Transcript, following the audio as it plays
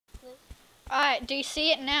Alright, do you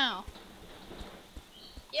see it now?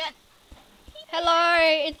 Yeah. Hello,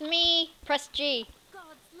 it's me. Press G. Gods,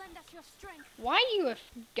 lend us your strength. Why are you a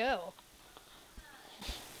girl?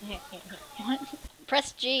 What?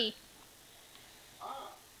 Press G.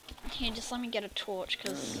 Here, just let me get a torch,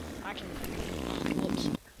 because I can... Whoops.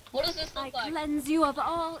 What does this I look like? cleanse you of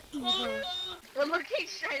all evil. We're looking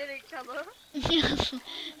straight at each other.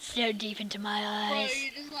 So deep into my Bro, eyes.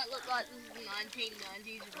 you just like look like this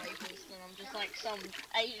 1990s rapist, and I'm just like some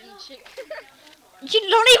Asian chick. You're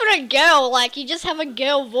not even a girl, like, you just have a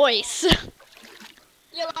girl voice.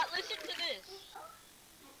 Yeah, like listen to this.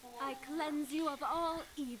 I cleanse you of all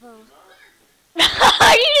evil. You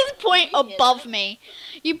just point above me.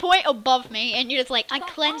 You point above me, and you're just like, I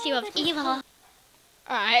cleanse you of evil.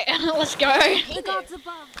 Alright, let's go. The gods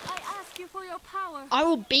above, I ask you for your power. I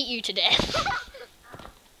will beat you to death.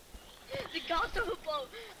 The gods are above.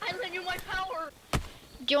 I lend you my power. Do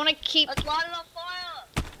you want to keep... Let's light it on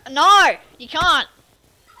fire. No, you can't.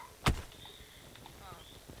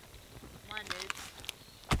 My noob.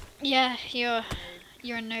 Yeah,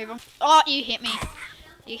 you're a noob. Oh, you hit me.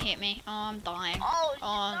 You hit me. Oh, I'm dying. Oh,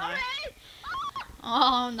 Oh, no. sorry.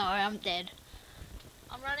 Oh, no, I'm dead.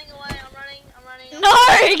 I'm running away. I'm running. No,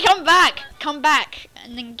 come back. Come back,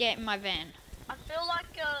 and then get in my van. I feel like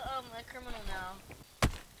a criminal now.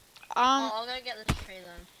 Oh, I'm gonna get this tree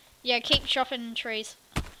then. yeah, keep chopping trees.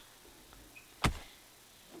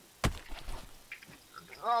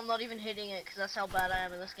 Oh, I'm not even hitting it because that's how bad I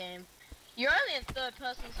am in this game. You're only in third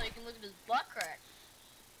person, so you can look at his butt crack.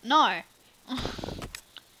 No.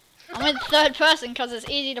 I'm in third person because it's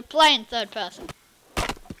easy to play in third person.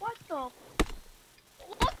 What the?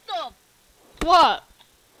 What the? What?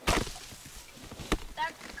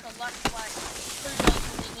 That collects like 2 dollars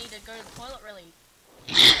when you need to go to the toilet really.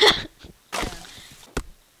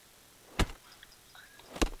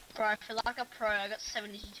 Bro, I feel like a pro. I got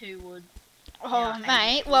 72 wood. Oh, Yeah,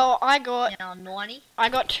 mate. Well, I got Now 90.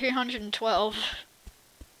 212.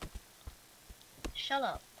 Shut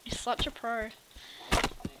up. You're such a pro.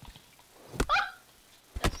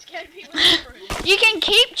 That scared me with the fruit. You can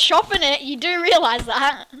keep chopping it. You do realize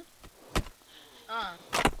that. I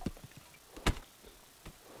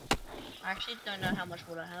actually don't know how much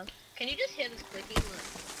wood I have. Can you just hear this clicking? Look.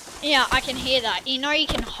 Yeah, I can hear that. You know you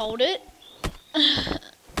can hold it.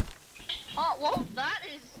 Oh, well, that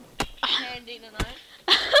is handy to know.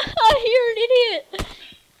 You're an idiot.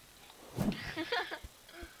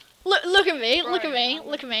 Look at me. Look at me.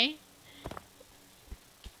 Look at me.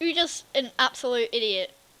 You're just an absolute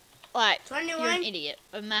idiot. Like, you're an idiot.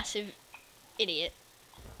 A massive idiot.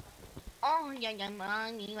 Oh, yeah,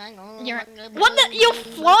 You're what the? You're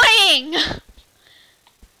flying.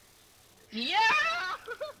 Yeah.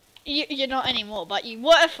 You're not anymore, but you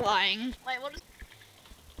were flying. Wait, what is?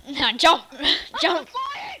 Now jump, jump, I'm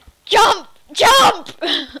flying! jump, jump!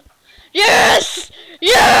 Yes,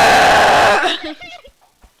 yeah!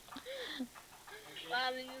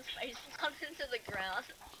 Wow, then his face plumped into the ground.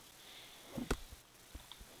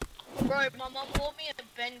 Bro, my mom bought me a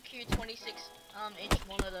BenQ 26 inch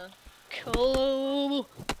monitor. Cool.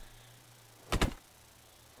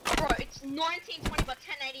 Bro, it's 1920 by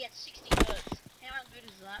 1080 at 60 hertz. How good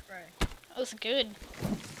is that, bro? That was good.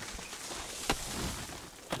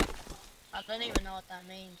 I don't even know what that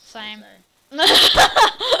means. Same. So.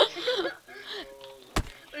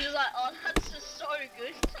 We're just like, oh, that's just so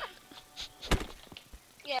good.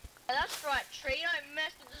 Yeah, that's right. Tree, don't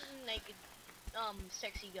mess with this naked,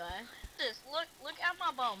 sexy guy. This, look at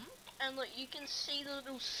my bum, and look, you can see the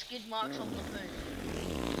little skid marks on the boot.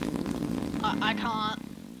 I can't.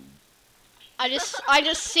 I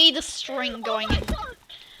just see the string going in.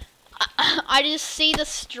 I just see the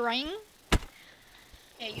string.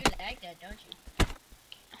 Yeah, you lag that, don't you?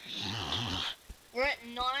 We're at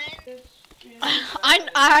 9.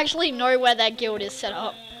 I actually know where that guild is set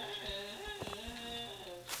up.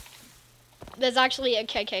 There's actually a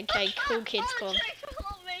KKK Cool Kids Club.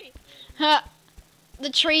 The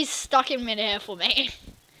tree's stuck in midair for me.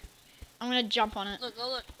 I'm gonna jump on it. Look,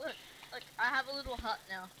 I have a little hut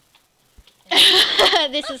now.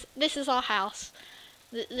 This is our house.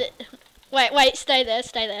 Wait, stay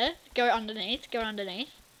there. Go underneath. Wait.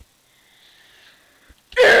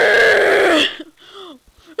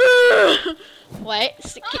 Oh, I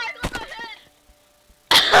got my head!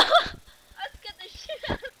 Let's get this shit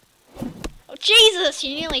out. Oh, Jesus,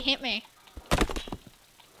 you nearly hit me.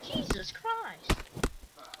 Jesus Christ.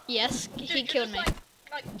 Yes, Dude, he you're killed just me.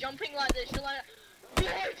 Like jumping like this, you're like,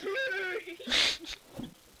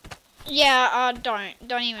 Yeah,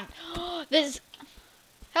 don't even. There's,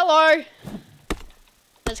 hello.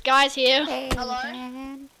 There's guys here.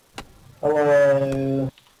 hello?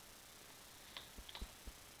 Hello.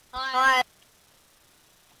 Hi.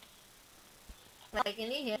 Like,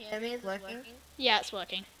 can you hear me? Is it working? Yeah, it's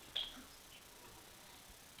working.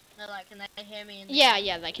 No, like, can they hear me?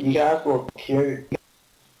 Yeah, they can You hear. guys look cute.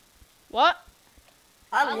 What?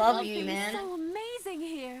 I love you, man. So amazing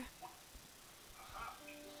here.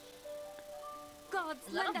 God,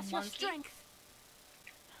 Is that lend a us your monkey? strength.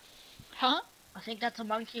 Huh? I think that's a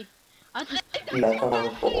monkey. I think You that's guys a want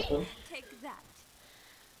to monkey. force him? Take that.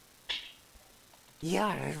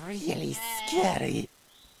 You're really Hey. scary.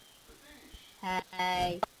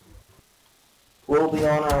 Hey. We'll be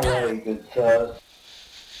on our way, good sir.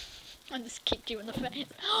 I just kicked you in the face.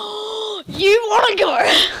 You wanna go?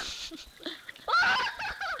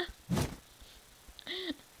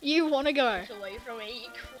 You wanna go? Get away from me, you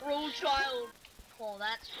cruel child. Oh,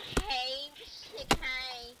 that's sick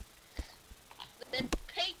hay. They're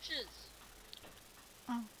peaches.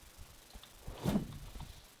 Oh.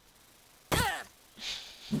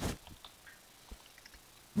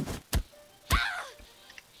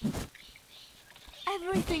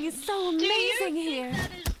 Everything is so Do amazing you here.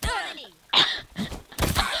 think that is funny?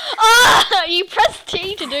 Ah! You press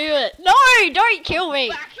T to do it. No! Don't kill me!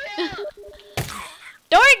 Back here!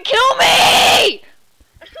 Don't kill me!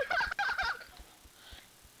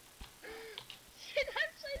 Shit,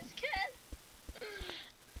 I'm so scared.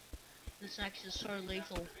 This axe is so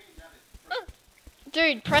lethal.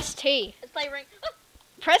 Dude, press T. Let's play ring.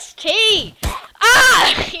 Press T!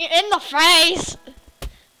 Ah! In the face!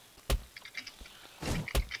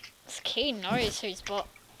 This key knows who's bought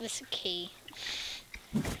this key.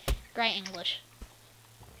 Great English.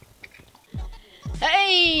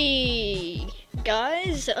 Hey!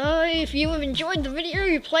 Guys, if you have enjoyed the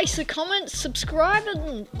video, place a comment, subscribe,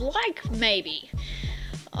 and like, maybe.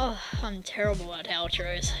 Oh, I'm terrible at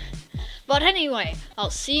outros. But anyway, I'll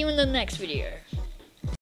see you in the next video.